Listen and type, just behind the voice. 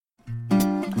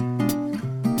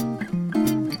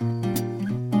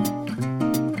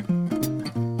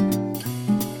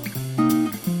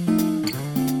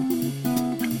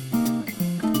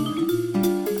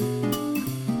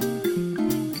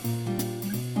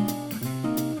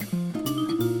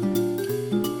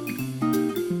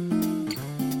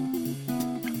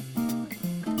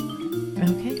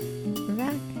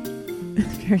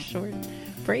your short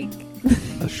break.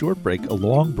 A short break, a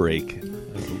long break,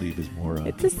 I believe is more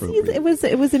It's a appropriate. season. It was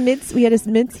a we had a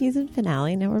mid-season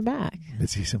finale. Now we're back.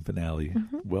 Mid-season finale.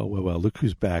 Mm-hmm. Well. Look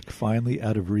who's back. Finally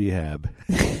out of rehab.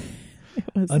 It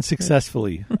was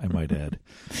Unsuccessfully, I might add.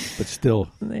 But still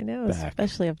I know, back.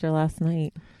 especially after last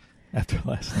night. After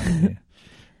last night. Yeah.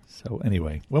 So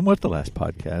anyway, when was the last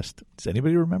podcast? Does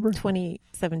anybody remember?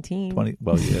 2017. Well,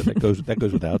 yeah, that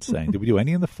goes without saying. Did we do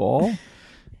any in the fall?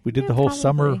 We did Yeah, the whole probably.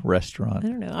 summer restaurant. I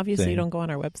don't know. Obviously, thing. you don't go on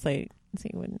our website, so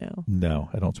you wouldn't know. No,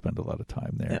 I don't spend a lot of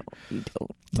time there. No, you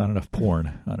don't. Not enough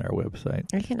porn on our website.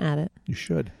 I can add it. You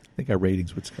should. I think our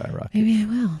ratings would skyrocket. Maybe I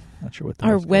will. Not sure what the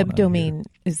Our hell's going web on domain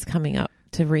is coming up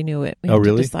to renew it. We Oh, have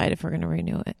really? to decide if we're going to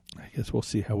renew it. here. I guess we'll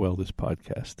see how well this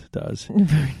podcast does.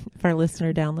 If our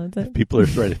listener downloads it. People are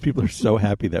right. If people are so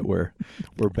happy that we're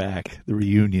back, the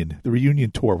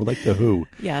reunion tour. We're like the Who.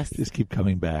 Yes. Just keep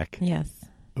coming back Yes.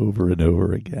 over and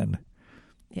over again.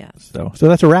 Yes. So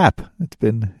that's a wrap. It's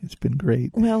been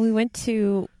great. Well, we went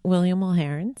to William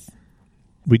Mulheron's,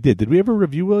 We did. Did we ever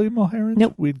review William Mulheron's?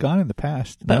 Nope. We'd gone in the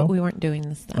past. but No. we weren't doing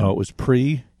this time. Oh, it was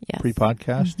pre yes.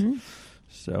 podcast. Mhm.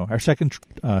 So our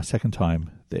second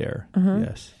time there. Mhm.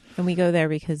 Yes, And we go there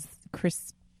because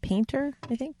Chris Painter,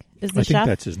 I think, is the I think chef.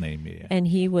 that's his name. Yeah. And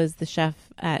he was the chef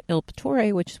at Il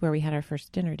Pittore, which is where we had our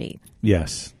first dinner date.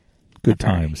 Yes, good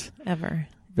Ever. times. Ever.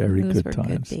 Very Those good were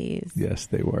times. good days. Yes,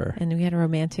 they were. And we had a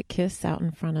romantic kiss out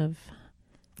in front of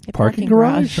a Parking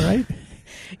garage, right?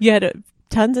 You had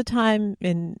tons of time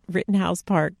in Rittenhouse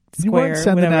Park Square. You weren't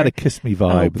sending whatever. out a kiss me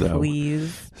vibe, oh, though.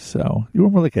 Please. So you were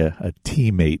more like a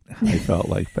teammate, I felt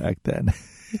like back then.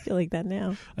 I feel like that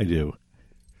now. I do.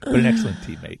 But an excellent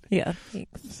teammate. Yeah,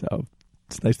 thanks. So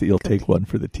it's nice that you'll take one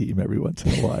for the team every once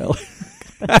in a while.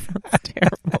 That sounds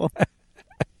terrible.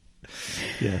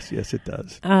 Yes, it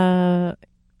does.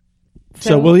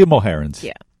 So William Mulheron's.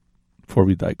 Yeah. Before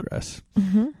we digress,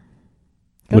 Mm-hmm.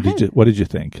 what did you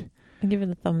think? I'll give it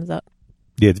a thumbs up.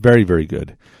 Yeah, it's very, very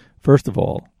good. First of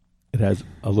all, it has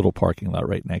a little parking lot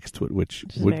right next to it, which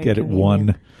Which is would very get it one.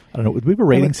 convenient. I don't know. Would we have a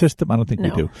rating system? I don't think we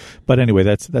No. do. But anyway,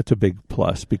 that's a big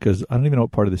plus because I don't even know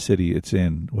what part of the city it's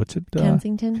in. What's it?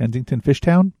 Kensington? Kensington,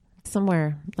 Fishtown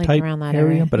Somewhere like type around that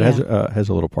area. but it Yeah. has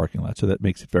a little parking lot, so that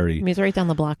makes it very. I mean, it's right down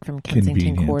the block from Kensington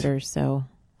Convenient. Quarters, so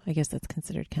I guess that's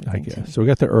considered I Kensington. guess so. We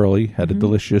got there early, had a Mhm.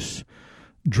 delicious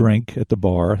drink at the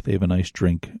bar. They have a nice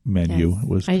drink menu. Yes. It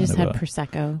was I kind just of had a,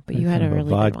 Prosecco, but you had kind a of really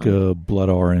good vodka, one. blood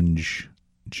orange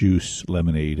juice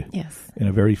lemonade Yes. in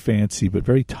a very fancy but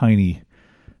very tiny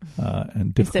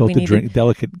and They said difficult we to drink,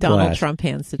 delicate Donald glass. Trump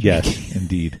hands to drink. Yes,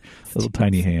 indeed. Little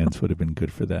tiny hands would have been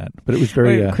good for that. But it was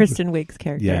very Or Kristen Wiig's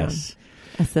character yes,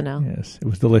 on SNL. yes. It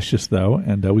was delicious though,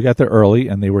 and we got there early,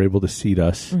 and they were able to seat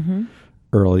us Mm-hmm.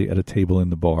 early at a table in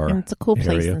the bar. And it's a cool place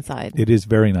area. inside. It is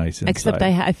very nice inside. Except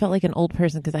I felt like an old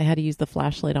person because I had to use the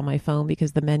flashlight on my phone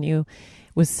because the menu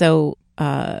was so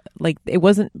like it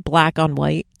wasn't black on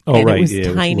white. Oh, and right. it was Yeah, it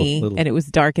was tiny little- and it was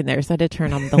dark in there, so I had to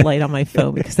turn on the light on my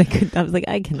phone because I was like,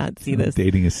 I cannot see this.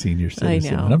 Dating a senior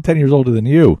citizen. know. And I'm 10 years older than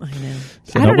you. I know.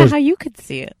 So I that don't know was- how you could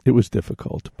see it It was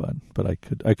difficult, but I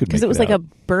could because make it was out. like a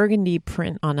burgundy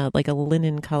print on a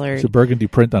linen color. It's a burgundy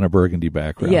print on a burgundy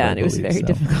background. Yeah, I and it was believe, very so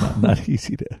difficult. Not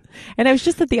easy to. And I was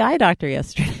just at the eye doctor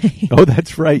yesterday. Oh,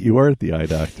 that's right. You were at the eye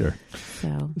doctor.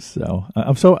 So So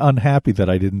I'm so unhappy that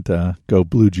I didn't go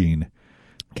blue jean.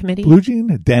 committee. Blue jean,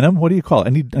 denim. What do you call it? I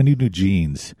need new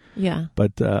jeans. Yeah.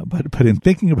 But in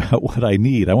thinking about what I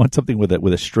need, I want something with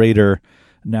a straighter,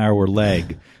 narrower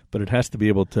leg. But it has to be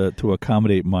able to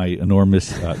accommodate my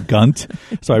enormous gunt.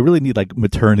 So I really need like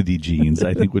maternity jeans.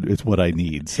 I think it's what I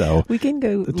need. So We can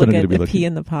go That's what look I'm at gonna be the looking- pee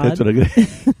in the pod. that's what I'm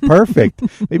gonna. Perfect.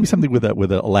 Maybe something with an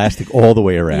elastic all the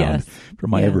way around Yes. for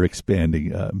my Yeah. ever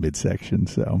expanding midsection.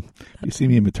 So if you see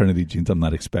me in maternity jeans, I'm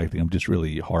not expecting. I'm just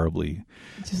really horribly.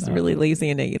 Just really lazy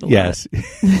and eat a lot. Yes,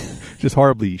 just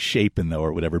horribly shapen though,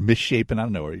 or whatever, misshapen. I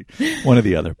don't know, or one or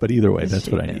the other. But either way, that's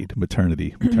what I Misshapen. need. Maternity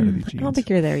jeans. I don't think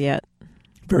you're there yet.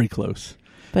 Very close.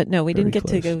 But no, we Very didn't get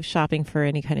to close. go shopping for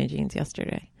any kind of jeans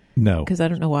yesterday No, because I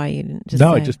don't know why you didn't just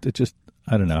no. say, It just.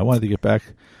 I don't know. I wanted to get back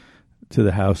to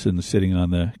the house and sitting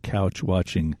on the couch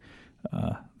watching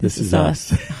This Is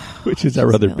Us, which is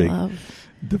our other I big love.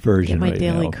 diversion Get my right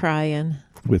daily now cry in.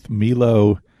 with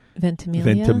Milo Ventimiglia.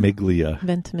 Ventimiglia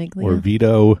Ventimiglia. or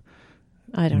Vito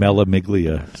I don't know. Mela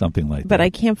Miglia, something like But that. I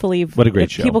can't believe What a great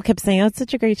show. People kept saying, "Oh, it's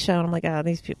such a great show," and I'm like, "Oh,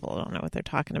 these people don't know what they're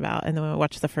talking about." And then when I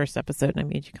watched the first episode, and I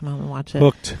made you come home and watch it.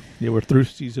 Hooked. Yeah, we're through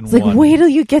season It's one. like, wait till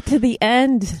you get to the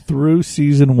end. Through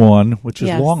season one, which is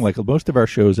Yes. long. Like most of our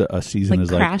shows, a season Like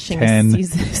is like Crashing 10.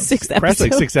 season 6 Crash episodes.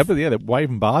 like 6 episodes. Yeah, why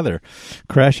even bother?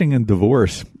 Crashing and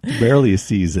Divorce, barely a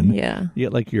season. Yeah. You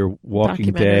get like your Walking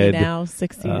Documentary Dead. now,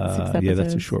 6 episodes. Yeah,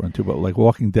 that's a short one too. But like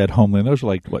Walking Dead, Homeland, those are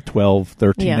like, what, 12,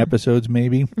 13 Yeah. episodes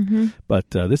maybe? Mm-hmm. But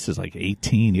this is like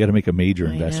 18. You got to make a major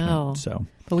I investment. know. So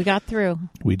But we got through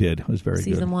we did. It was very good.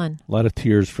 season 1. A lot of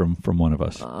tears from one of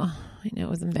us. Oh, I know, it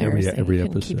was embarrassing. every You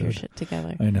couldn't keep your episode. shit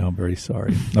together. I know. I'm very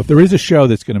sorry. Now, if there is a show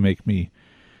that's going to make me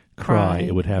cry, Cry.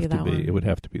 it would have Be to that be. one. It would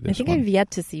have to be this I think one. I've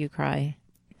yet to see you cry.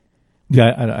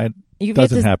 Yeah, You've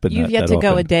Doesn't yet to, happen You've that- yet that to go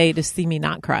a often. day to see me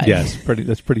not cry. yes,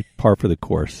 that's pretty par for the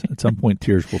course. At some point,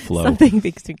 tears will flow. Something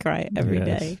makes me cry every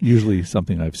Yes. day. Usually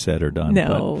something I've said or done.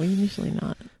 No, usually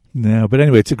not. But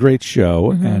anyway, it's a great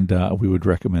show, Mhm. and we would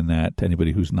recommend that to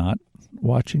anybody who's not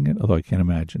watching it. Although I can't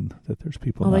imagine that there's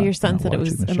people. Although not, your son not said it was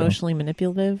watching the show. emotionally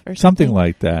manipulative or something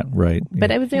like that, right? But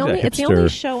Yeah. it was the He's a only. It's the only hipster.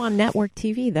 show on network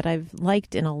TV that I've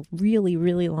liked in a really,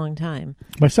 really long time.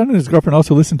 My son and his girlfriend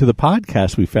also listened to the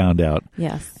podcast. We found out,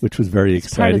 Yes, which was very it's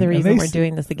exciting. part of the And reason they we're s-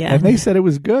 doing this again. And they said it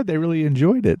was good. They really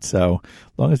enjoyed it. So,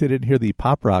 as long as they didn't hear the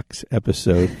Pop Rocks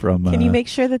episode from Can you make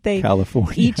sure that they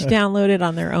California, each download it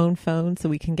on their own phone so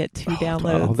we can get 2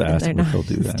 downloads? I'll and ask they're him if not he'll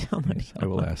do just that. downloading Yes, I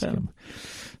will on ask phone. him.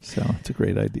 So it's a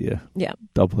great idea. Yeah.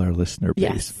 Double our listener base.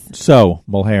 Yes. So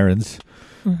Mulherron's,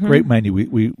 Mhm. great menu.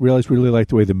 We realized we really like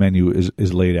the way the menu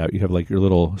is laid out. You have like your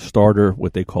little starter,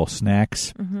 what they call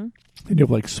snacks. Mhm. Then you have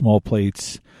like small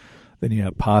plates. Then you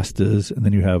have pastas, and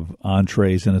then you have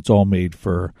entrees, and it's all made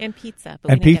for And pizza. But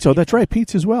we and didn't get pizza. Oh, that's right,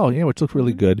 pizza as well. Yeah, which looks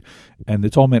really Mhm. good, and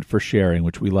it's all meant for sharing,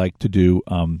 which we like to do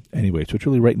anyway. So it's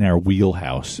really right in our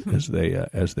wheelhouse, as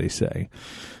they say.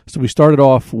 So we started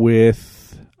off with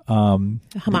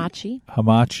Hamachi.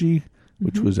 hamachi,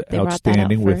 which Mhm. was They brought that out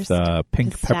outstanding with first.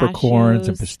 pink peppercorns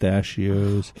and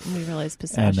Pistachios. pistachios. And we realized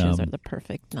pistachios And, are the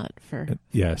perfect nut for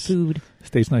Yes, food.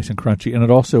 stays nice and crunchy, and it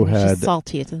also It's had just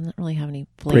salty. It doesn't really have any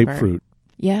flavor. grapefruit.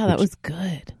 Yeah, that which- was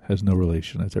good. Has no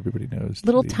relation, as everybody knows. to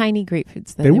Little the- tiny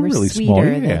grapefruits. Though. They were really sweeter small.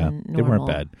 than Yeah, normal. they weren't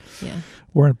bad. Yeah,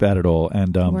 Weren't bad at all,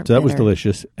 and so weren't that was bitter.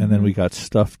 delicious. And then Mhm. we got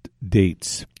stuffed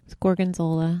dates it's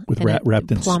gorgonzola With and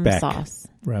wrapped in plum speck. sauce.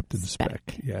 wrapped in Speck.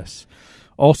 speck. Yes,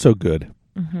 also good.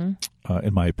 Mm-hmm.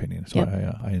 In my opinion. So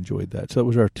Yep. I enjoyed that. So that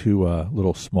was our two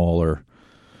little smaller.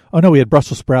 Oh no, we had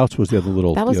Brussels sprouts. Was the other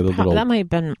little? That was the other little. that might have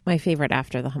been my favorite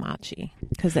after the hamachi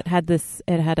because it had this.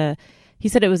 It had a. He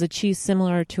said it was a cheese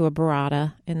similar to a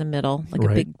burrata in the middle, like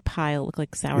Right. a big pile, looked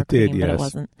like sour It did, cream, but it yes.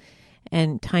 wasn't.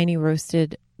 And tiny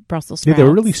roasted Brussels Yeah, sprouts. they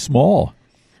were really small.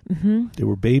 Mm-hmm. They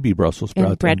were baby Brussels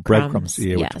sprouts breadcrumbs,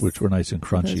 yeah, yes. which were nice and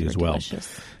crunchy as well.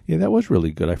 Delicious. Yeah, that was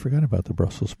really good. I forgot about the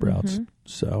Brussels sprouts. Mhm.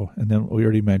 So, and then we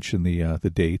already mentioned the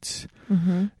dates,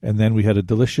 Mm-hmm. and then we had a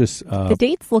delicious. The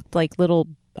dates looked like little.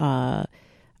 I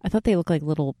thought they looked like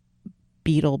little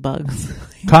beetle bugs,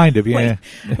 kind of, yeah.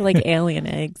 or like alien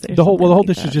eggs. Or the whole something like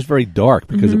dish is that. just very dark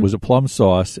because it Mhm. was a plum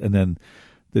sauce, and then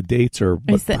the dates are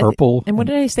I what, said- purple. And what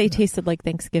did I say tasted like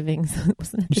Thanksgiving?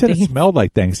 Wasn't it You the said it dates? smelled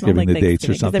like Smelled Thanksgiving, like the dates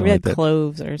or Thanksgiving, 'cause something they like had that.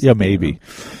 cloves or something. Yeah, I don't maybe.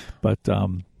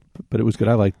 know. But it was good.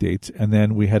 I like dates. And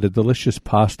then we had a delicious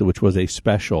pasta, which was a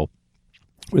special,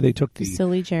 where they took the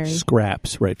Silly Jerry.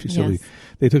 scraps, right? Fusilli. Yes.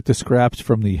 They took the scraps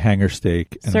from the hanger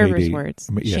steak and Servers' made a, words.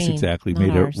 yes, Shane, exactly, not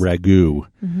made ours. a ragu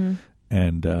Mm-hmm.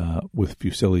 and with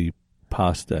fusilli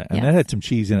pasta, and Yes. that had some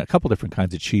cheese in it, a couple different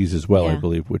kinds of cheese as well, I Yeah.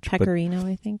 believe. But Pecorino,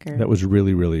 I think. Or that was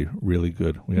really, really, really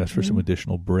good. We asked for some Mhm.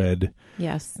 additional bread,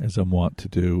 yes. as I'm wont to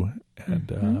do, and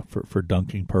Mhm. for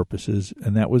dunking purposes,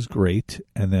 and that was great.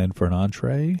 And then for an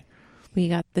entree, We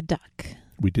got the duck.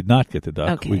 we did not get the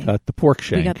duck. We Okay. got the pork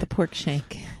shank. We got the pork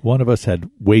shank. One of us had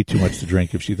way too much to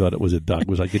drink if she thought it was a duck. It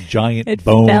was like a giant It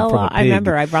bone fell from a off. pig I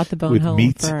remember I brought the bone with home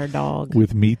meat- for our dog.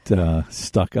 with meat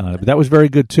stuck on it. But that was very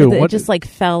good too. It What- just like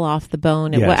fell off the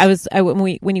bone. Yes.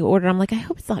 When you ordered, I'm like, I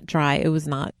hope it's not dry. It was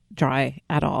not dry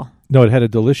at all. no, it had a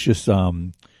delicious.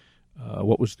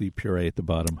 What was the puree at the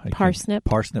bottom? Parsnip.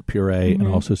 Parsnip puree, and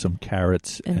Mhm. also some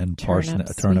carrots and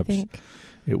turnips. turnips. We think.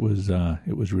 It was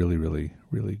really, really,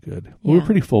 really good. We were Yeah.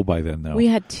 pretty full by then, though. We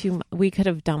had we could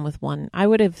have done with one. I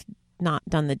would have not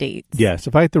done the dates. Yes,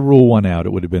 if I had to rule one out,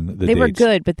 it would have been the they were dates.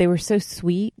 good, but they were so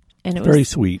sweet, and it Very was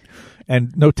sweet,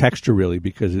 and no texture really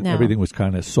because No. everything was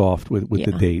kind of soft with the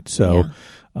Yeah. date. So,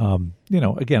 Yeah.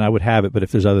 again, I would have it, but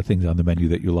if there's other things on the menu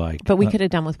that you like, But we could have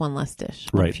done with one less dish,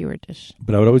 one right. fewer dish.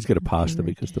 But I would always get a pasta Fewer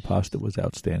because the dish. pasta was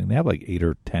outstanding. They have like 8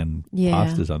 or 10 Yeah,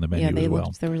 pastas on the menu yeah. as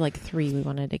well. There were like 3 we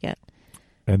wanted to get.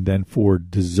 And then for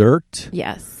dessert,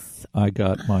 Yes. I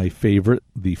got my favorite,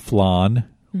 the flan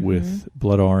with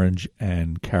blood orange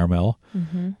and caramel.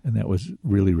 And that was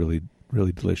really, really,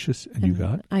 really delicious. And you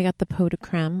got? I got the pot de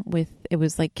creme it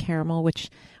was like caramel, which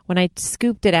when I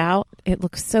scooped it out, it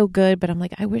looked so good, but I'm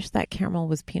like, I wish that caramel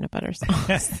was peanut butter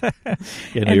sauce. Yeah, no,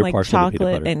 and you're like partial to peanut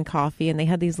chocolate butter. and coffee, and they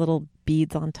had these little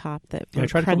beads on top that were I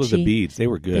tried crunchy. to follow the beads. They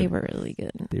were good. They were really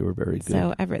good. They were very good.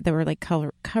 So they were like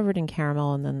covered in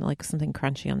caramel and then like something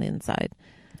crunchy on the inside.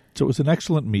 So it was an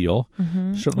excellent meal.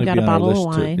 Certainly We got be a on our bottle of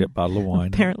list wine. to bottle of wine.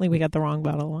 Apparently, we got the wrong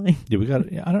bottle of wine. Yeah, we got.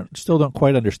 I still don't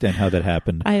quite understand how that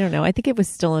happened. I don't know. I think it was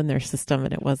still in their system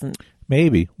and it wasn't.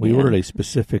 Maybe we Yeah. ordered a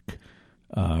specific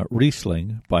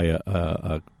Riesling by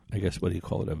a I guess what do you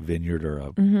call it, a vineyard or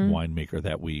a winemaker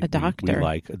that we doctor. we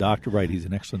like. A doctor, right? He's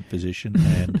an excellent physician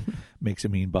and makes a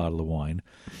mean bottle of wine.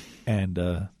 And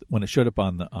when it showed up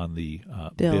on the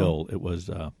bill, it was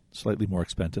slightly more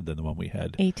expensive than the one we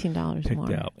had $18 picked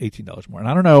more. out. $18 more. And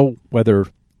I don't know whether.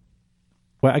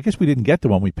 Well, I guess we didn't get the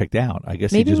one we picked out. I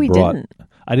guess Maybe he just we brought. didn't.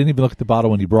 I didn't even look at the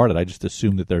bottle when he brought it. I just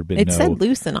assumed that there had been It no said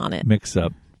Lucin on it,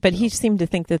 mix-up. but he seemed to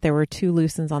think that there were 2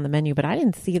 Lucins on the menu, but I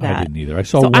didn't see that. I didn't either. I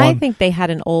saw So one. I think they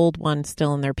had an old one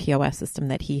still in their POS system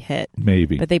that he hit,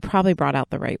 Maybe. but they probably brought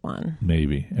out the right one.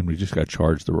 Maybe. And we just got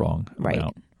charged the wrong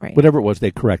amount. Right. Whatever it was,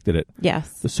 they corrected it. Yes.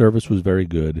 The service was very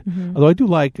good. Although I do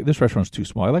like, this restaurant's too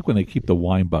small. I like when they keep the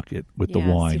wine bucket with the Yeah, so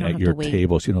you wine don't at have your to wait.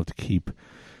 table, so you don't have to keep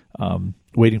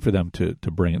waiting for them to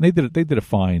bring it. They did a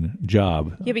fine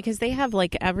job. Yeah, because they have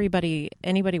like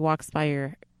anybody walks by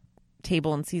your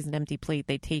table and sees an empty plate,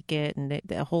 they take it, and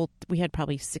we had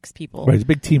probably 6 people. Right, it's a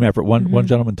big team effort. One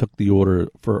gentleman took the order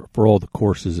for all the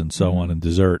courses and so on and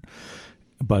dessert.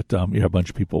 But you have a bunch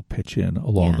of people pitch in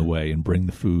along the way and bring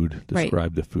the food,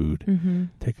 describe the food,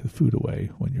 take the food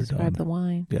away when you're Describe done. the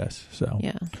wine. Yes, so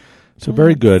Yeah. so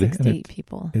very good. 6 to And 8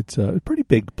 people. it's a pretty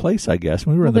big place, I guess.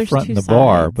 We were in Well, the front in there's the 2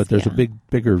 bar, sides, but there's yeah. a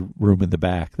bigger room in the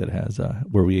back that has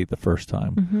where we ate the first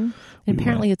time. And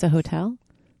apparently it's a hotel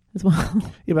as well.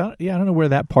 I don't know where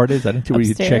that part is. I didn't see where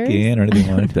you could check Upstairs? in or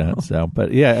anything like that. So,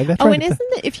 but yeah, that's Oh, right. and isn't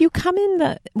it, if you come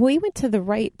in we went to the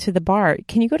right to the bar,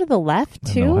 can you go to the left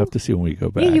too? I'll have to see when we go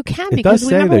back. Yeah, you can, It because does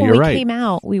say remember that. when You're we right. came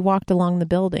out, we walked along the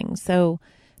building. So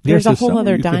Yes, there's a whole somewhere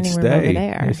other you can dining room stay. over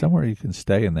there. There's somewhere you can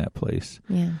stay in that place.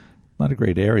 Yeah. Not a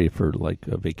great area for like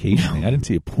vacationing. I didn't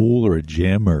see a pool or a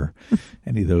gym or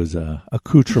any of those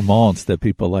accoutrements that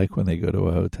people like when they go to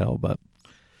a hotel, but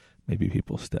maybe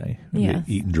people stay. Maybe Yes.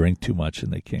 they eat and drink too much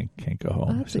and they can't go home.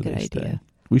 Oh, that's a good they stay. idea.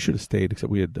 We should have stayed,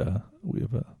 except we have the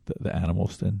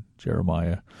animals and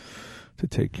Jeremiah to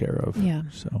take care of. Yeah.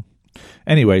 So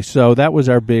anyway, so that was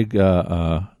our big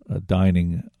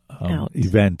dining Out.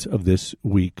 event of this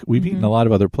week. We've eaten a lot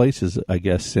of other places, I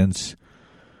guess, since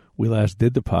we last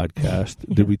did the podcast.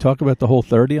 Did we talk about the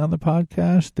Whole30 on the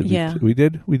podcast? Yeah. We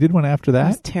did one after It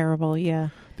was that? terrible, yeah.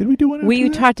 Did we do one after We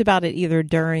that? talked about it either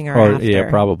during or after. Yeah,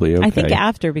 probably. Okay. I think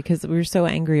after, because we were so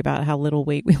angry about how little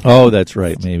weight we lost. Oh, that's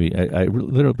right. Maybe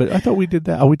but I thought we did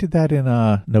that. Oh, we did that in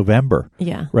November.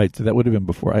 Yeah. Right. So that would have been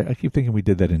before. I keep thinking we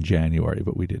did that in January,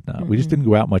 but we did not. We just didn't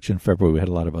go out much in February. We had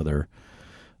a lot of other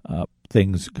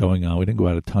things going on. We didn't go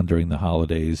out a ton during the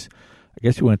holidays. I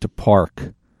guess we went to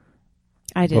Park.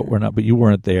 I didn't. But we're not. But you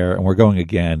weren't there, and we're going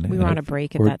again. We were on a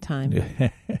break at that time.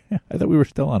 I thought we were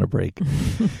still on a break.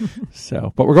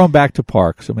 So, but we're going back to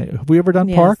Park. So, have we ever done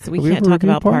Yes, Park? we Have can't ever talk reviewed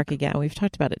about Park again. We've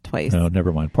talked about it twice. No,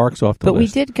 never mind. Park's off the But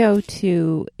list. we did go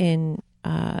to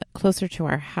closer to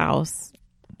our house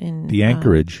in The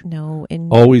Anchorage. in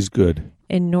Always good.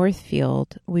 in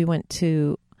Northfield. We went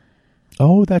to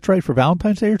Oh, that's right. For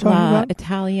Valentine's Day, you're talking La about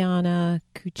Italiana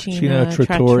Cucina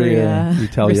Trattoria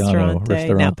Italiano Ristorante.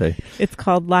 Ristorante. No, it's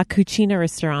called La Cucina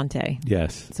Ristorante.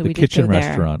 Yes, So the we did kitchen go there.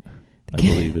 restaurant. I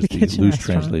believe is The the kitchen loose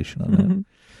restaurant. translation on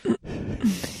that.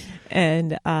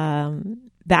 And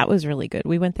that was really good.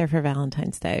 We went there for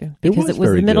Valentine's Day It because was it was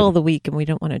very the middle good. of the week and we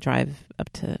didn't want to drive up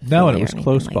to No, and Philly it was or anything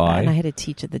close like by. that. And I had to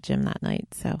teach at the gym that night.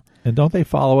 So And don't they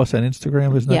follow us on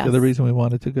Instagram? Isn't that Yes. the other reason we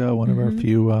wanted to go? One of our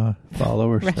few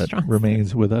followers that Restaurants.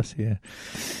 remains with us. Yeah.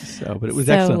 So, but it was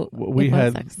So, excellent. We it was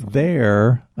had excellent.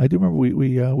 there. I do remember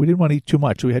we didn't want to eat too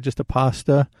much. We had just a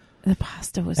pasta the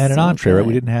pasta was and an so entree. Right?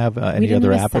 We good. didn't have any didn't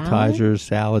other have a salad? appetizers,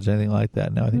 salads, anything like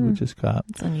that. No, I think we just got.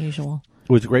 It's unusual. It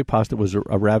was a great pasta. It was a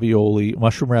ravioli,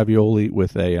 mushroom ravioli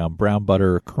with a brown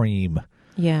butter cream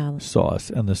Yeah. sauce,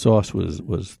 and the sauce was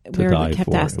to We die kept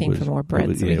for. asking It was- for more bread, It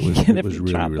was, so yeah, we it could was, get it was a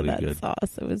really drop really of that good.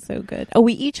 sauce. It was so good. Oh,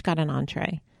 we each got an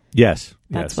entree. Yes,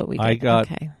 That's yes. what we did. I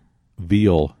got okay.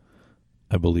 veal,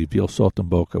 I believe, veal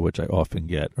saltimbocca, which I often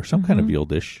get, or some kind of veal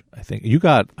dish. I think you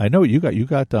got. I know what you got. You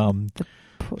got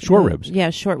Short ribs. Yeah,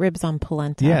 short ribs on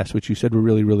polenta. Yes, which you said were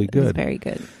really, really It was good. very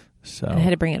good. So I had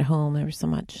to bring it home. There was so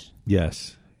much.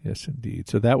 yes, indeed.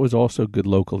 So that was also good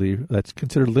locally. That's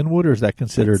considered Linwood, or is that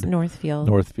considered It's Northfield?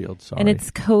 Northfield? Sorry. And it's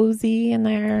cozy in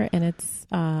there, and it's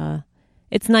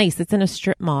nice. It's in a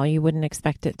strip mall. You wouldn't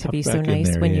expect it to Tucked be so back in nice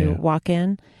there, when yeah. you walk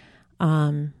in.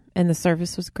 And the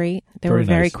service was great. They Very were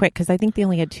very nice. quick because I think they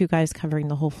only had 2 guys covering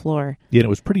the whole floor. Yeah, and it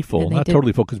was pretty full. And they Not did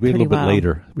totally full because we had a little pretty bit well.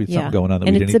 later. We had something going on that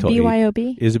and we it's didn't a eat till 8.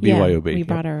 BYOB. It is a Yeah, BYOB. we Yep.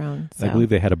 brought our own. So. I believe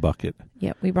they had a bucket.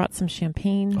 Yeah, we brought some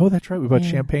champagne. Oh, that's right. We bought Yeah.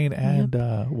 champagne and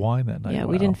wine that night. Yeah,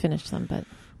 Wow. we didn't finish them, but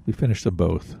We finished them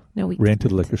both. no, we Ran to the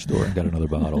didn't. liquor store and got another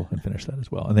bottle and finished that as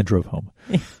well, and then drove home.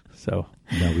 So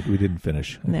no, we didn't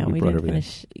finish. I think No, we brought didn't everything.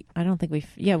 finish. I don't think we.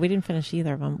 We didn't finish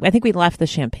either of them. I think we left the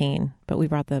champagne, but we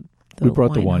brought the. We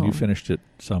brought the wine. home. You finished it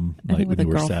some I night think when with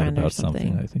you a were sad girlfriend or about something.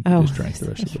 something. I think you just drank the I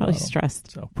rest was of the probably bottle.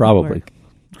 stressed. So probably Work.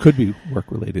 could be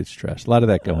work-related stress. A lot of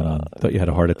that going on. Thought you had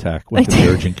a heart attack. Went to the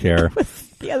urgent care.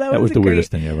 Yeah, That was the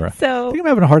weirdest thing ever. I So think I'm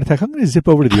having a heart attack. I'm going to zip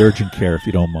over to the urgent care if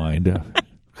you don't mind.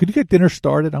 Could you get dinner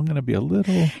started? I'm going to be a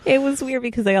little. it was weird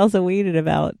because I also waited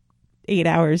about 8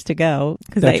 hours to go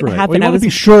because That's I right. happened. Well, you I want was to be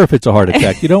sure if it's a heart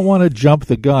attack. You don't want to jump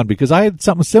the gun because I had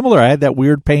something similar. I had that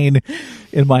weird pain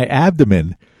in my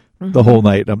abdomen the whole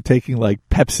night. I'm taking like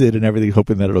Pepsid and everything,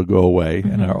 hoping that it'll go away.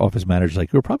 And our office manager's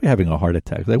like, "You're probably having a heart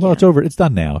attack." Like, well, it's over. It's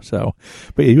done now. So,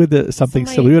 but you had something.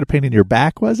 So you had a pain in your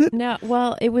back, was it? No,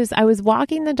 well, it was. I was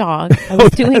walking the dog. I was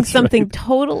doing that's something right.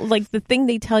 total, like the thing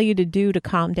they tell you to do to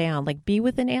calm down, like be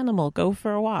with an animal, go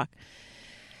for a walk.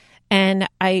 And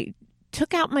I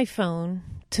took out my phone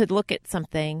to look at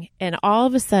something, and all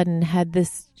of a sudden had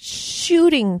this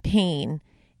shooting pain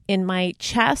in my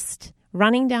chest,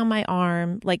 running down my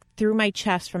arm, like through my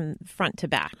chest from front to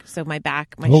back. So my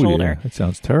back, my shoulder. Yeah. That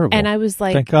sounds terrible. And I was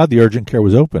like, thank God the urgent care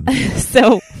was open.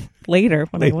 so later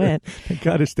when I went. Thank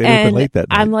God it stayed And open late that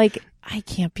night. I'm like, I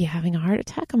can't be having a heart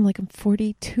attack. I'm like, I'm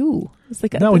 42. It's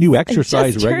like, No, when you I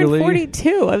exercise just turned regularly.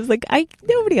 42. I was like,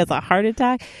 nobody has a heart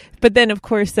attack. But then, of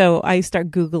course, so I start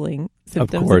Googling Of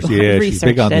symptoms. course, yeah. She's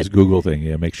big on researched this it. Google thing.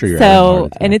 Yeah, make sure you're having a So, heart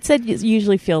attack. and it said you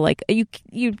usually feel like you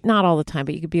not all the time,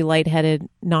 but you could be lightheaded,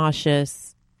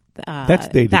 nauseous. That's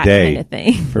day to that day kind of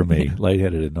thing for me,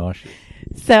 lightheaded and nauseous.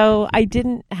 So I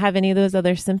didn't have any of those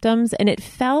other symptoms, and it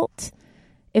felt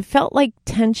like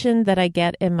tension that I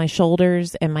get in my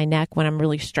shoulders and my neck when I'm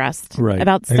really stressed Right.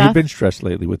 about And stuff. you've been stressed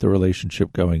lately with the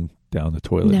relationship going down the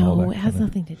toilet. and all No, that it has kind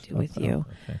of nothing to do with stuff. you.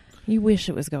 Okay. You wish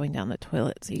it was going down the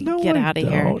toilet so you No, get I out of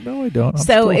don't. here. No, I don't. I'm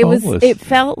So still homeless. it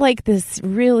felt like this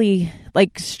really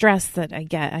like stress that I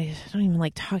get. I don't even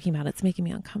like talking about it. It's making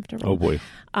me uncomfortable. Oh boy.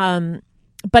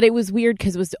 But it was weird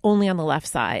because it was only on the left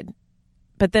side.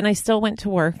 But then I still went to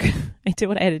work. I did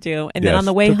what I had to do. And then Yes, on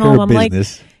the way took care home, of I'm like,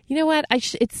 business. you know what?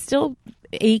 It's still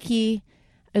achy.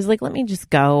 I was like, let me just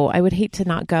go. I would hate to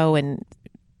not go and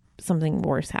something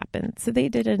worse happened. So they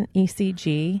did an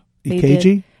ECG. They EKG?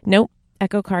 did- nope.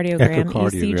 Echocardiogram,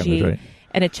 Echocardiogram, ECG, that's right.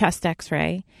 and a chest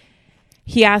x-ray.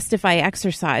 He asked if I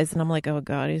exercise, and I'm like, oh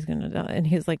God, he's going to die. And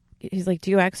he's like, do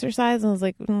you exercise? And I was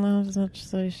like, no, as much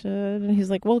as I should. And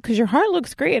he's like, well, because your heart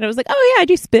looks great. And I was like, oh yeah, I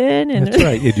do spin. And That's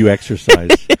right. You do exercise.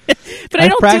 but I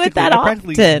don't do it that I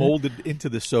practically often. molded into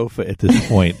the sofa at this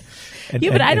point. And,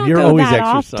 Yeah, but I don't you're go always that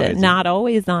exercising. often. Not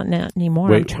always, not anymore.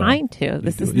 Wait, I'm trying to.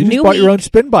 This is You the just new bought your week. own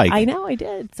spin bike. I know I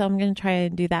did. So I'm going to try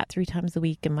and do that 3 times a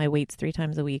week, and my weights 3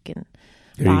 times a week, and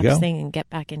There you go. boxing, and get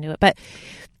back into it. But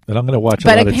And I'm going to watch a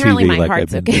but lot of apparently TV my like I've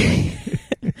heart's been okay.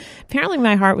 doing. Apparently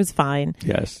my heart was fine.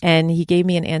 Yes. And he gave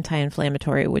me an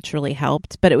anti-inflammatory, which really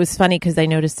helped. But it was funny because I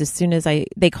noticed as soon as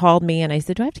they called me and I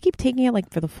said, do I have to keep taking it like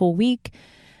for the full week?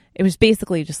 It was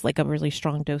basically just like a really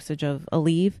strong dosage of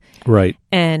Aleve. Right.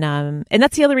 And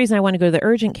that's the other reason I want to go to the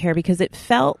urgent care, because it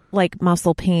felt like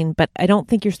muscle pain, but I don't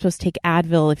think you're supposed to take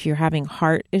Advil if you're having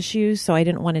heart issues. So I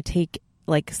didn't want to take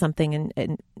like something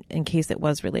in case it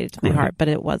was related to my Right. heart, but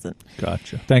it wasn't.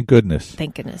 Gotcha. Thank goodness.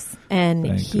 Thank goodness. And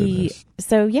Thank goodness.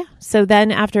 So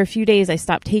then after a few days I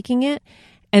stopped taking it.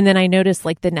 And then I noticed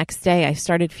like the next day I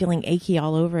started feeling achy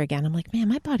all over again. I'm like, man,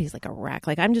 my body's like a wreck.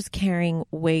 Like I'm just carrying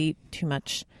way too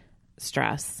much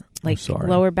stress. Like sorry.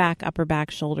 lower back, upper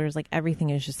back, shoulders, like everything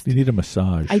is just. You need a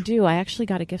massage. I do. I actually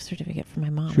got a gift certificate from my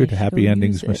mom. Should I Happy go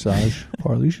Endings use it. massage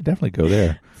parlor. You should definitely go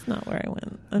there. It's not where I went. I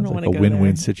Sounds don't like want a to go win-win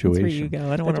there. situation. That's where you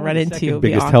go. I don't want to That's run the into second you. It'd be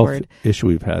biggest awkward. health issue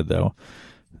we've had, though,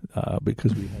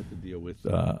 because we had to deal with.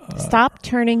 Stop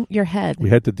turning your head. We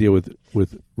had to deal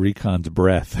with Recon's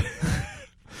breath,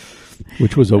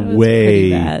 which was a That was pretty way,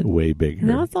 bad. way bigger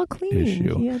Now it's all clean.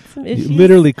 issue. He had some You issues.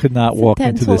 literally could not walk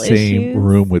into the dental same issues.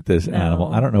 room with this No.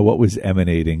 animal. I don't know what was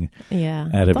emanating Yeah.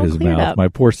 out of It's all his cleared mouth. up. My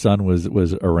poor son was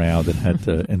around and had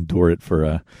to endure it for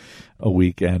a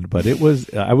weekend, but it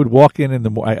was. I would walk in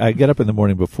the I get up in the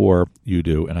morning before you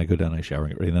do, and I go down, I shower,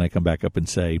 and then I come back up and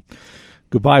say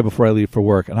goodbye before I leave for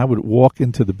work, and I would walk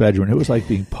into the bedroom, and it was like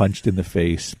being punched in the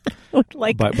face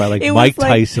like by like Mike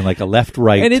Tyson, like a left,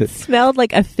 right. And it smelled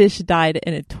like a fish died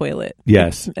in a toilet.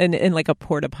 Yes. And in like a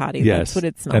porta potty. Yes. That's what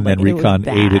it smelled and like. And then Recon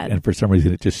ate it, and for some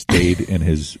reason it just stayed in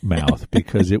his mouth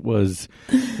because it was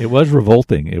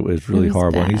revolting. It was really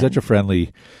horrible. Bad. And he's such a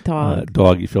friendly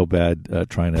dog. You feel bad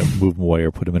trying to move him away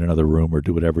or put him in another room or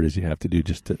do whatever it is you have to do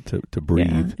just to breathe.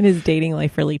 Yeah. And his dating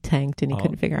life really tanked, and he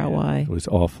couldn't figure out why. It was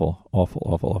awful.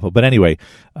 But anyway,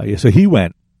 so he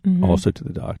went also to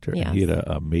the doctor. Yes. And he had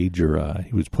a major.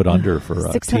 He was put under for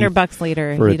 $600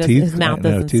 later. For his mouth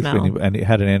doesn't smell, and he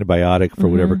had an antibiotic for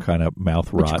whatever kind of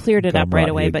mouth rot, which cleared it up right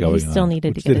away. But he still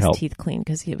needed to get his help. teeth cleaned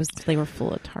because they were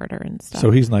full of tartar and stuff. So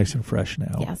he's nice and fresh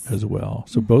now as well.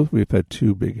 So both we've had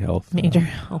two big major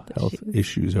health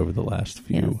issues over the last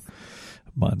few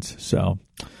months. So.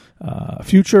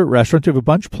 Future restaurants, we have a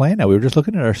bunch planned now. We were just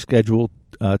looking at our schedule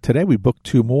today. We booked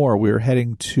 2 more. We're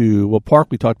heading to Park.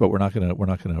 We talked about we're not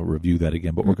gonna review that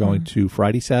again, but we're going to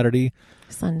Friday, Saturday,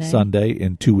 Sunday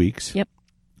in 2 weeks. Yep.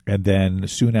 And then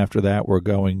soon after that, we're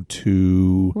going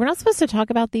to. We're not supposed to talk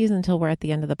about these until we're at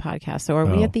the end of the podcast. So are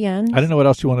we at the end? I didn't know what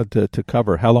else you wanted to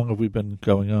cover. How long have we been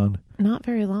going on? Not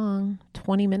very long.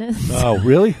 20 minutes. Oh,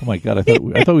 really? Oh my God! I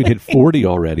thought we'd hit 40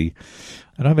 already.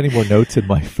 I don't have any more notes in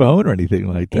my phone or anything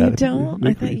like that. You don't?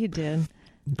 I thought you did. I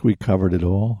think we covered it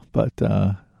all. But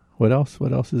what else?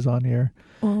 What else is on here?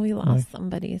 Well, we lost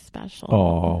somebody special.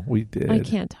 Oh, we did. I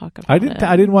can't talk about it.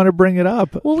 I didn't want to bring it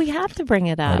up. Well, we have to bring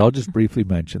it up. Right, I'll just briefly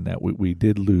mention that we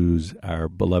did lose our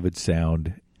beloved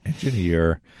sound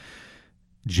engineer,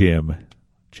 James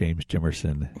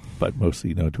Jimerson, but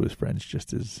mostly known to his friends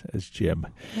just as Jim.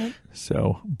 Yep.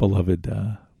 So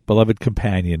beloved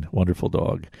companion, wonderful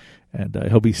dog. And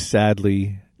he'll be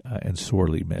sadly and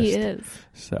sorely missed. He is.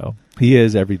 So he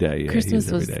is every day. Christmas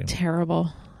was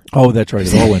terrible. Oh, that's right.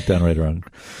 It all went down right around.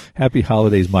 Happy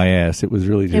holidays, my ass. It was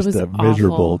really just a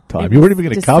miserable time. You weren't even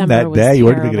going to come that day. You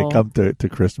weren't even going to come to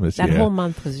Christmas. That whole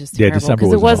month was just terrible. December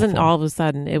because was it wasn't awful. all of a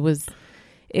sudden. It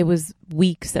was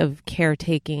weeks of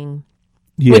caretaking.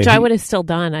 Yeah, which I would have still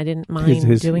done. I didn't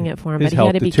mind doing it for him, but he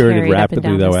had to be carried rapidly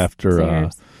up and down the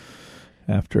stairs.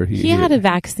 After he had a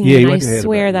vaccine. I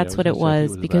swear that's what it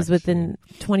was because within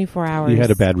 24 hours he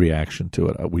had a bad reaction to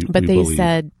it. But they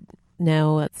said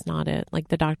no, that's not it. Like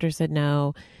the doctor said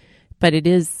no, but it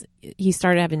is. He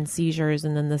started having seizures,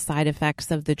 and then the side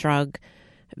effects of the drug.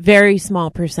 Very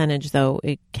small percentage, though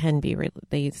it can be.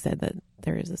 They said that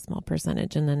there is a small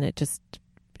percentage, and then it just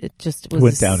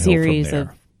was a series of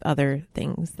other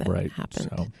things that happened.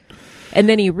 So. And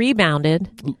then he rebounded.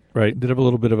 Right. Did have a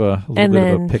little bit of a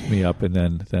pick me up, and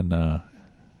then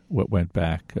what went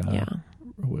back.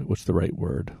 What's the right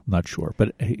word? I'm not sure.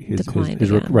 But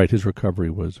his recovery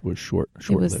was short-lived.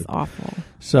 It was awful.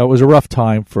 So it was a rough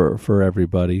time for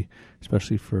everybody,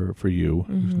 especially for you,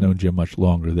 who's known Jim much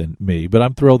longer than me. But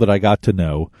I'm thrilled that I got to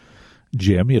know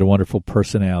Jim. He had a wonderful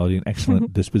personality and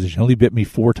excellent disposition. He only bit me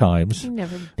 4 times. He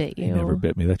never bit you. He never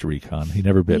bit me. That's Recon. He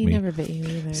never bit me. He never bit you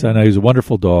either. So no, he's a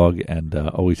wonderful dog, and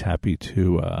always happy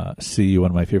to see you.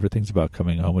 One of my favorite things about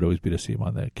coming home would always be to see him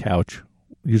on the couch,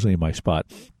 usually in my spot,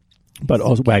 but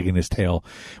also wagging his tail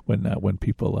when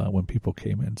people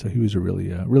came in. So he was a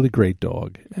really great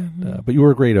dog. And, but you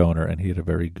were a great owner, and he had a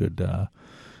very good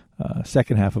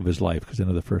second half of his life, because I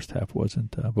know the first half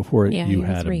wasn't before you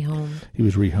had him. Rehomed. He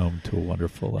was rehomed to a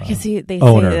wonderful owner. They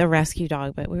say a rescue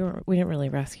dog, but we didn't really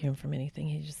rescue him from anything.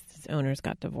 His owners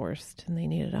got divorced and they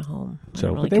needed a home.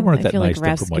 So but they weren't that nice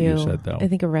from what you said, though. I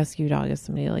think a rescue dog is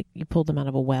somebody like you pulled them out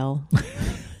of a well.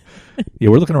 Yeah,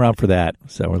 we're looking around for that.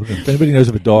 So we're looking. If anybody knows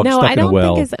of a dog stuck in a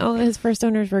well. No, I don't think his first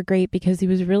owners were great because he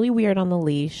was really weird on the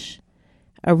leash.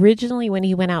 Originally, when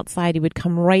he went outside, he would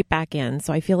come right back in.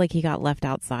 So I feel like he got left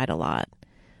outside a lot.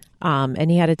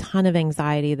 And he had a ton of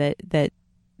anxiety that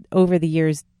over the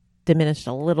years diminished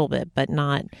a little bit, but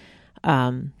not.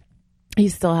 He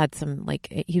still had some,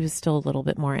 he was still a little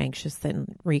bit more anxious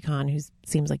than Recon, who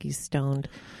seems like he's stoned.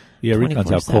 Yeah,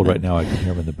 Recon's out cold right now. I can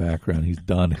hear him in the background. He's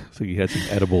done. So he had some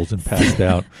edibles and passed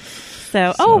out.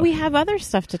 So, we have other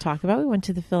stuff to talk about. We went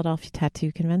to the Philadelphia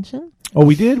Tattoo Convention. Oh,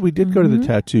 we did? We did go to the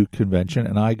tattoo convention,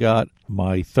 and I got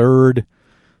my 3rd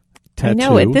tattoo. I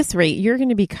know, at this rate, you're going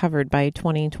to be covered by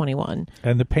 2021.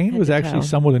 And the pain was actually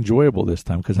somewhat enjoyable this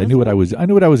time, because I knew what I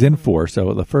was in for.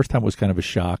 So the first time was kind of a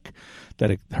shock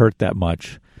that it hurt that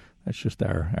much. That's just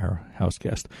our house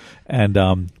guest. And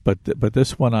but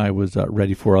this one I was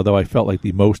ready for, although I felt like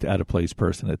the most out of place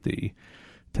person at the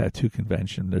tattoo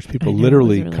convention. There's people I know, it was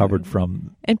literally really covered weird.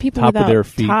 from And people top of without their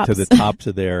feet tops. to the tops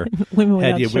of their Women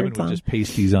head. without Yeah, shirts women with on. just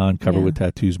pasties on, covered Yeah. with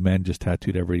tattoos. Men just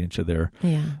tattooed every inch of their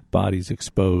Yeah. bodies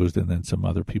exposed, and then some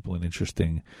other people in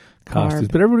interesting costumes.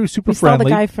 Garb. But everybody was super We saw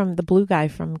friendly. the blue guy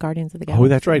from Guardians of the Galaxy. Oh,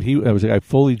 that's right. That was a guy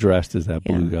fully dressed as that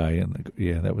Yeah. blue guy, and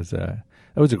that was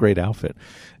a great outfit.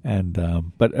 And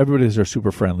but everybody's are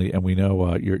super friendly, and we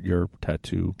know your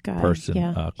tattoo Guy, person,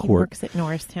 yeah. He Court. works at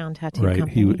Norristown Tattoo Right,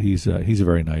 Company. he's a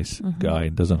very nice Mhm. guy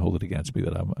and doesn't hold it against me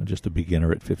that I'm just a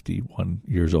beginner at 51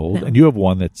 years old. No. And you have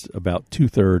one that's about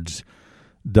 2/3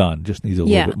 done, just needs a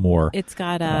Yeah. little bit more It's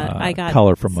got I got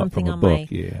color from something a on book. my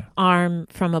Yeah, arm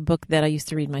from a book that I used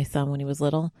to read my son when he was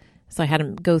little. So I had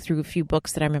him go through a few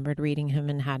books that I remembered reading him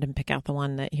and had him pick out the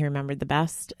one that he remembered the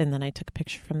best. And then I took a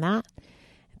picture from that.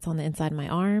 It's on the inside of my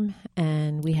arm.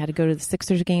 And we had to go to the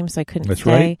Sixers game, so I couldn't That's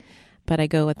stay. right. But I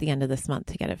go at the end of this month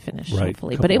to get it finished, Right,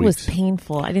 hopefully. couple But it was weeks.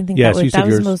 painful. I didn't think Yeah, that so you was, said that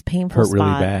was the yours most painful hurt really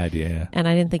spot. bad. Yeah, And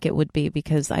I didn't think it would be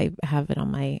because I have it on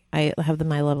my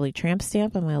my lovely tramp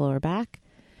stamp on my lower back.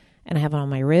 And I have it on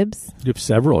my ribs. you have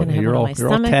several. And I have You're one on all my you're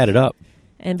all stomach. tatted up.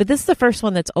 But this is the first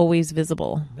one that's always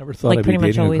visible. Never thought Like, I'd be pretty much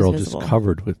dating a always girl visible. just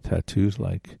covered with tattoos.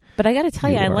 Like But I got to tell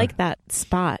you, You I are. like that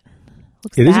spot.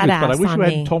 Looks it is a badass good spot. I wish on you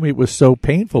hadn't me. told me it was so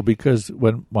painful because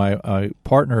when my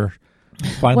partner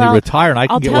finally Well, retire and I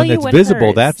can I'll get tell one you that's what visible,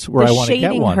 hurts. that's where The I want to get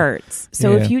shading one. hurts.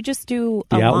 So Yeah. if you just do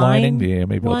a The outlining, line yeah,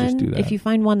 maybe I'll just do one, that. if you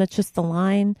find one that's just the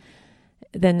line,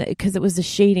 then because it was the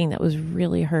shading that was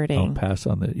really hurting. Don't pass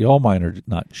on the. All mine are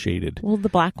not shaded. Well, the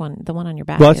black one, the one on your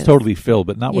back. Well, that's is. totally filled,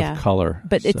 but not Yeah. with color.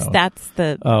 But it's so. that's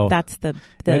the Oh. that's the.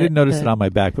 I didn't notice the- it on my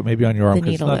back, but maybe on your arm the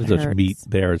because it's needle not as that much hurts. meat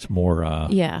there. It's more.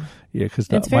 Yeah. Yeah, because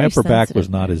It's my very upper back was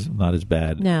sensitive. not as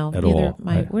bad. No, at neither all.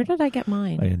 where did I get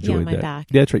mine? I enjoyed my that. back.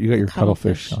 Yeah, that's right. You got The your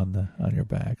cuttlefish cuttlefish. on your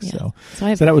back. Yeah. So I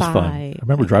have that was 5. fun. I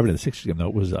remember driving to the Sixers game though.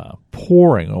 It was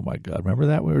pouring. Oh my God! Remember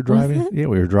that we were driving? it? Yeah,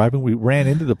 we were driving. We ran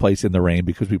into the place in the rain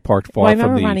because we parked far Well, I from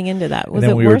remember the. running into that. Was and then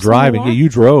it we were worse when you driving. Yeah, walked? you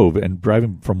drove and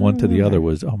driving from one to the remember. other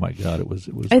was. Oh my God! It was.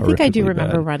 I think I do horrifically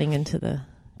remember bad. running into the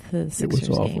It Sixers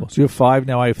was awful. game. So you have 5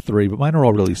 now. I have 3, but mine are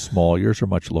all really small. Yours are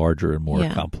much larger and more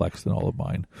Yeah. complex than all of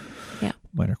mine. Yeah.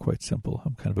 Mine are quite simple.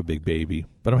 I'm kind of a big baby,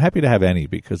 but I'm happy to have any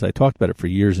because I talked about it for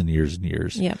years and years and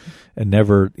years, Yeah. and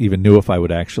never even knew if I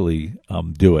would actually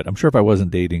do it. I'm sure if I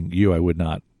wasn't dating you, I would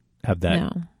not have that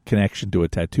No. connection to a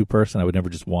tattoo person. I would never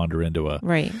just wander into a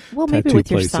Right. Well, maybe tattoo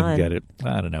with your place son. and get it.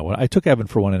 I don't know. I took Evan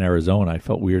for one in Arizona. I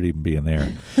felt weird even being there.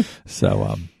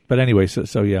 So, but anyway,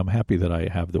 so yeah, I'm happy that I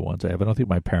have the ones I have. I don't think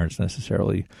my parents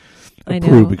necessarily I know.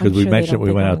 approve because I'm we sure they mentioned don't we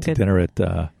think went I'm out to good. dinner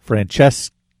at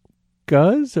Francesca's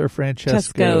or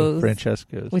Francesco. Chesco's.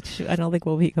 Francesco's. Which I don't think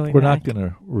we'll be going We're back. not going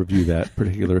to review that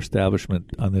particular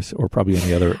establishment on this or probably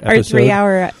any other Our episode.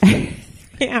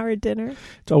 3-hour dinner.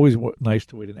 It's always nice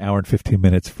to wait an hour and 15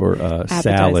 minutes for Appetizers.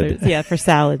 salad. Yeah, for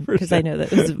salad. Because I know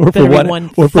that it Or better for be one, one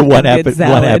or for fucking one, good one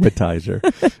salad. appetizer.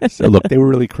 So look, they were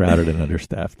really crowded and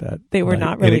understaffed. That They were night.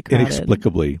 not really crowded.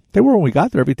 Inexplicably, they were when we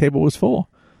got there. Every table was full.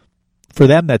 For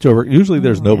them, that's over. Usually,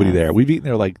 there's nobody yes. there. We've eaten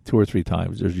there like 2 or 3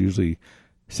 times. There's usually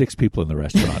 6 people in the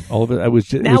restaurant. All of it. I was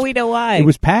just. Now we know why. It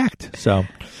was packed. So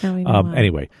Now we know why.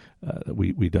 anyway,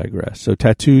 we digress. So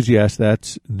tattoos, yes,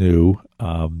 that's new.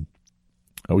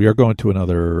 We are going to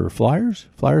another Flyers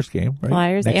game, right?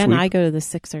 Flyers. Next And week. I go to the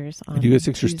Sixers on And you go to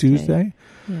Sixers Tuesday,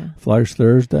 Yeah. Flyers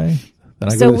Thursday. Then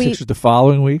I So go to the we- Sixers the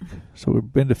following week. So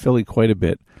we've been to Philly quite a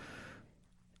bit.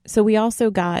 So we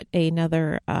also got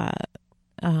another,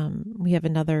 we have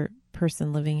another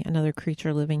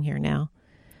creature living here now.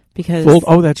 Because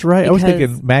That's right. I was because-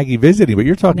 thinking Maggie visiting, but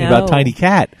you're talking about No. Tiny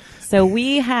Cat. so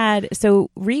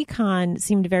Recon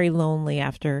seemed very lonely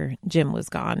after Jim was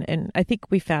gone. And I think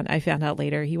I found out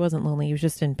later he wasn't lonely. He was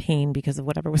just in pain because of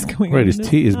whatever was going on. Right,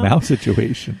 his in mouth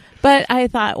situation. But I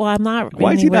thought, well, I'm not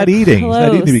Why is he not anywhere eating? He's not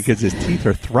eating close. because his teeth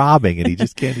are throbbing and he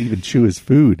just can't even chew his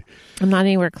food. I'm not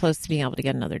anywhere close to being able to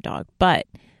get another dog. But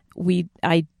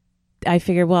I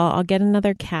figured, well, I'll get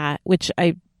another cat, which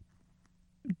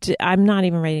I'm not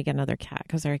even ready to get another cat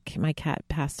because my cat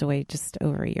passed away just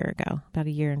over a year ago, about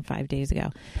a year and 5 days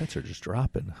ago. Pets are just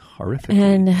dropping horrifically.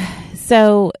 And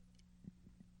so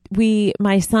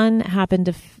my son happened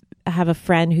to have a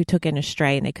friend who took in a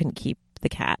stray and they couldn't keep the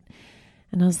cat.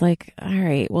 And I was like, all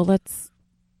right, well, let's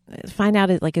find out,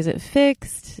 is it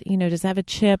fixed? Does it have a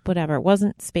chip? Whatever. It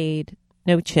wasn't spayed,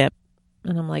 no chip.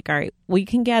 And I'm like, all right, well, you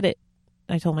can get it.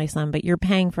 I told my son, but you're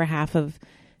paying for half of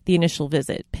the initial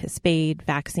visit, spayed,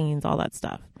 vaccines, all that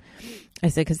stuff. I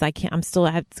said, because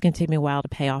it's going to take me a while to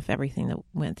pay off everything that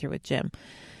went through with Jim.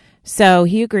 So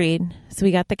he agreed. So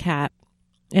we got the cat.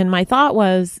 And my thought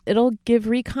was, it'll give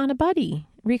Recon a buddy.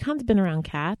 Recon's been around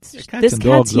cats. Yeah, cats this and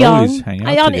cat's dogs young. always hang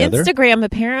out On together. Instagram,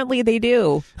 apparently they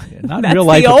do. Yeah, not in That's real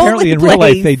life. the Apparently, only in real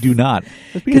life, place. they do not.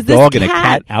 There's be a 'Cause this dog in a cat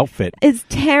cat outfit. Is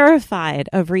terrified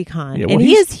of Recon, Yeah, well, and he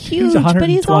he's- is huge, he's but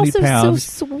 120 he's also pounds,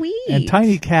 so sweet. And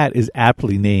Tiny Cat is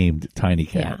aptly named Tiny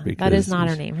Cat. yeah, because that is not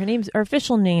her name. Her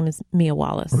official name is Mia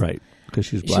Wallace. Right, because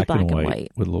she's black, and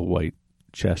white with a little white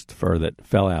chest fur that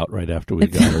fell out right after we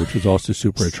got her, which was also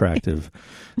super attractive.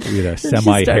 We had a Then she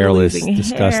started semi-hairless, losing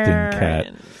disgusting hair, cat.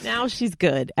 and now she's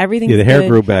good. Everything's Yeah, the hair good.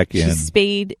 grew back in. She's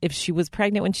spayed. If she was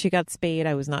pregnant when she got spayed,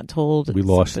 I was not told. We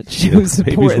lost. But she Yeah, was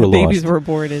babies aborted. were The babies lost. were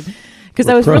aborted. Because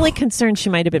We're I was pro- really concerned she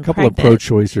might have been A couple pregnant. of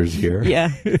pro-choicers here.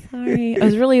 Yeah. Sorry.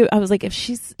 I was like, if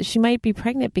she might be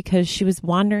pregnant because she was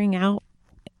wandering out.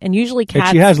 And usually cats.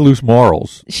 And she has loose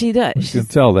morals. She does. You can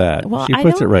tell that. Well, She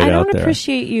puts it right I out don't there.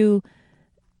 appreciate you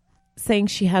saying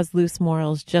she has loose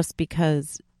morals just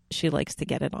because she likes to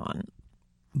get it on.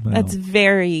 Well, That's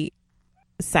very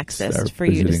it's our sexist for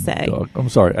you to visiting say. dog. I'm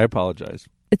sorry. I apologize.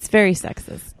 It's very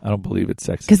sexist. I don't believe it's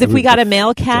sexist. Because if I we believe got a it's male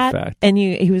it's cat fact. and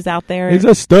he was out there, He's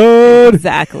a stud.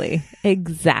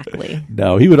 exactly.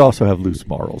 No, he would also have loose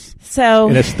morals So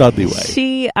in a studly way.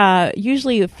 she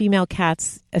usually female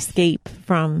cats escape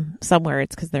from somewhere.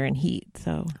 It's because they're in heat.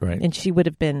 So Right. and she would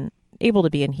have been able to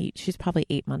be in heat. She's probably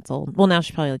 8 months old. Well, now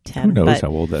she's probably like 10. Who knows but how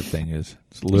old that thing is?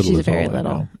 It's little. she's as very all I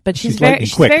little. know. But she's lightning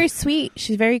quick. very sweet.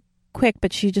 She's very quick,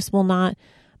 but she just will not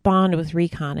bond with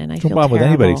Recon. And I Don't feel bond with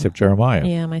anybody terrible. except Jeremiah.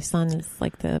 Yeah, my son is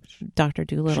like the Dr.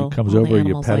 Doolittle. She comes All the over, you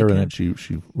animals pet her, like and him. then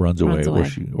she runs away, Runs away.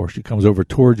 or she comes over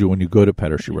towards you when you go to pet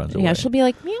her. She runs away. Yeah, she'll be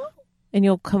like meow, and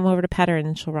you'll come over to pet her, and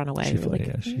then she'll run away. She You're feel- like,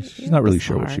 yeah, she's "You're not really this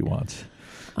sure what she hard." wants.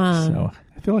 Um, So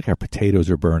I feel like our potatoes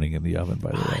are burning in the oven.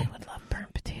 By the way, I would love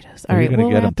burnt potatoes. We're All right, gonna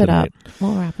we'll get 'em wrap it up. tonight.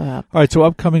 We'll wrap it up. all right. So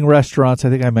upcoming restaurants. I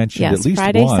think I mentioned Yes, at least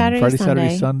Friday, one. Saturday, Friday,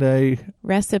 Saturday, Sunday. Sunday.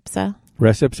 Recipsa.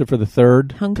 Recipes for the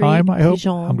third Hungry time. I hope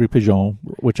Pigeon. Hungry Pigeon,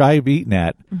 which I've eaten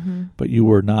at, but you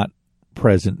were not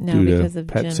present No, due because to of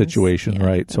pet Jim's- situation, yeah,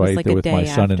 right? it So was I ate like there a with my day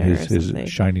son and after or his something.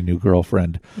 shiny new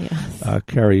girlfriend. Yes.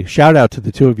 Carrie, shout out to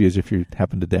the two of you if you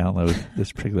happen to download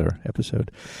this particular episode.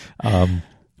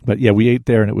 But yeah, we ate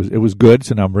there and it was good.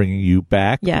 So now I'm bringing you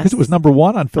back Yes. because it was number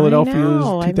one on Philadelphia's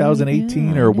know. I mean,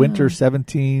 2018 yeah, or I winter know.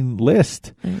 17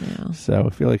 list. I know. So I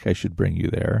feel like I should bring you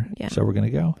there. Yeah. So we're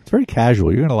going to go. It's very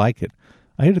casual. You're going to like it.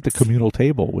 I ate at the communal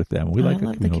table with them. We I like a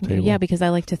love the communal table. Yeah, because I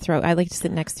like to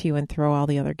sit next to you and throw all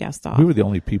the other guests off. We were the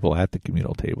only people at the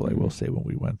communal table, I will say, when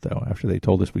we went, though. After they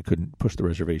told us we couldn't push the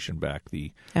reservation back,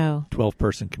 the Oh.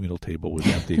 12-person communal table was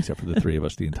empty except for the three of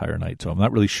us the entire night. So I'm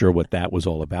not really sure what that was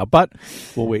all about, but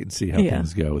we'll wait and see how Yeah.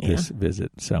 things go with this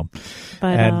visit. So,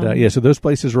 But, so those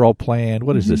places are all planned.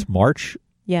 What is this, March?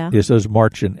 yeah. Yes, those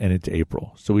March and into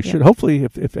April. So we Yeah. should, hopefully,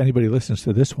 if anybody listens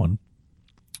to this one,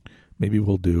 maybe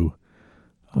we'll do,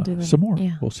 them. some more.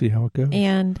 Yeah. We'll see how it goes.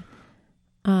 And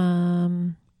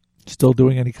Still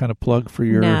doing any kind of plug for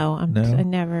your... no, I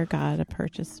never got a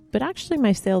purchase. But actually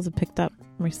my sales have picked up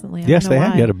recently. I Yes, don't know they have.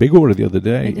 why. You had a big order the other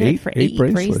day. I did it for eight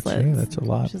bracelets. Yeah, that's a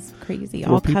lot. Which is crazy.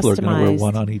 4 all people are customized. going to wear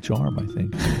one on each arm, I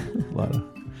think. a lot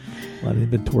of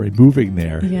inventory moving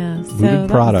there. Yeah, so Moving that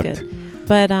product. was good.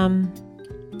 But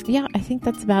yeah, I think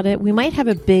that's about it. We might have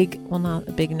not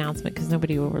a big announcement because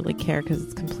nobody will really care because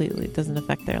it doesn't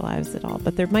affect their lives at all.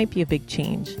 But there might be a big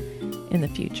change in the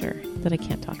future that I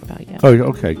can't talk about yet. Oh,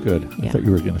 okay, good. I Yeah. thought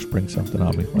you were going to spring something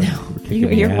on me. Like you were kicking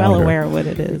me You're out well or aware of what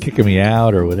it is. Kicking me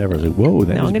out or whatever. I was like, whoa.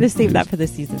 That No, is I'm going to save news. that for the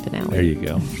season finale. There you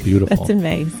go. Beautiful. That's in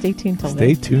May. Stay tuned till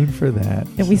Stay then. tuned for that.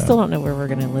 And we So- still don't know where we're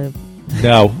going to live.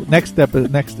 No, next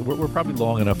we're probably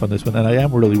long enough on this one, and I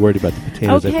am really worried about the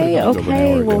potatoes. I put it on over an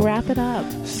hour We'll ago. wrap it up.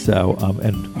 So,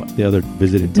 and the other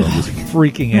visiting dog is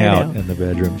freaking I out know. in the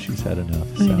bedroom. She's had enough.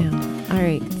 I So, know. All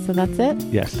right. So that's it?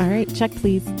 yes. All right. Check,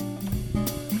 please.